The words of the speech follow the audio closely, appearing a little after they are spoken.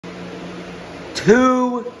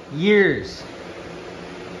2 years.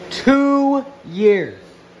 2 years.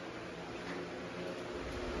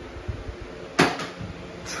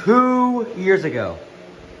 2 years ago.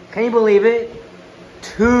 Can you believe it?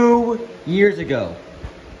 2 years ago.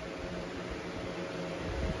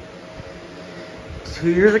 2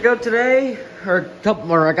 years ago today, or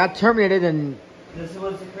I got terminated, and this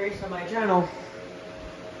was the creation of my channel.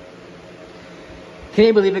 Can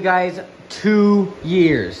you believe it, guys? 2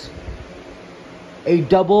 years. A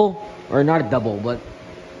double, or not a double, but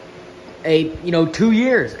 2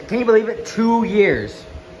 years. Can you believe it? 2 years.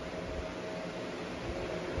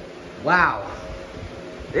 Wow.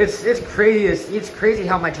 It's crazy. It's crazy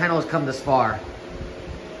how my channel has come this far.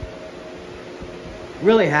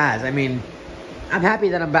 Really has. I mean, I'm happy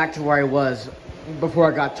that I'm back to where I was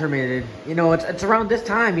before I got terminated. You know, it's around this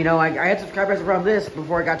time. You know, I had subscribers around this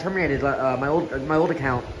before I got terminated. My old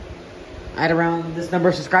account, I had around this number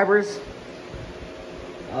of subscribers,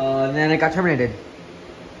 and then I got terminated.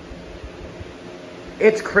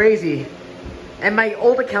 It's crazy. And my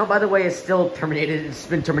old account, by the way, is still terminated. It's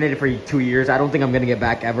been terminated for 2 years. I don't think I'm gonna get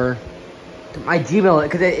back ever. My Gmail,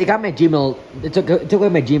 because it got my Gmail. It took away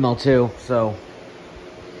my Gmail too. So,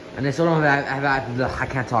 and I still don't I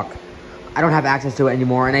can't talk. I don't have access to it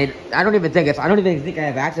anymore, and I don't even think I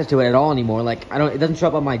have access to it at all anymore. Like it doesn't show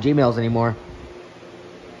up on my Gmails anymore.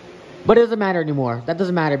 But it doesn't matter anymore. That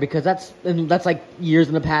doesn't matter because that's like years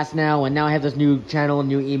in the past now, and now I have this new channel,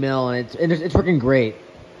 new email, and it's working great.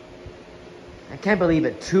 I can't believe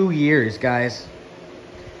it. 2 years, guys.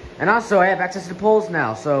 And also, I have access to polls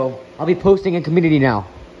now, so I'll be posting in community now.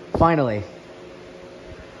 Finally.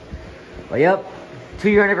 But yep,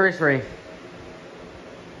 2-year anniversary.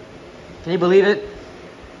 Can you believe it?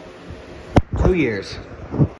 2 years.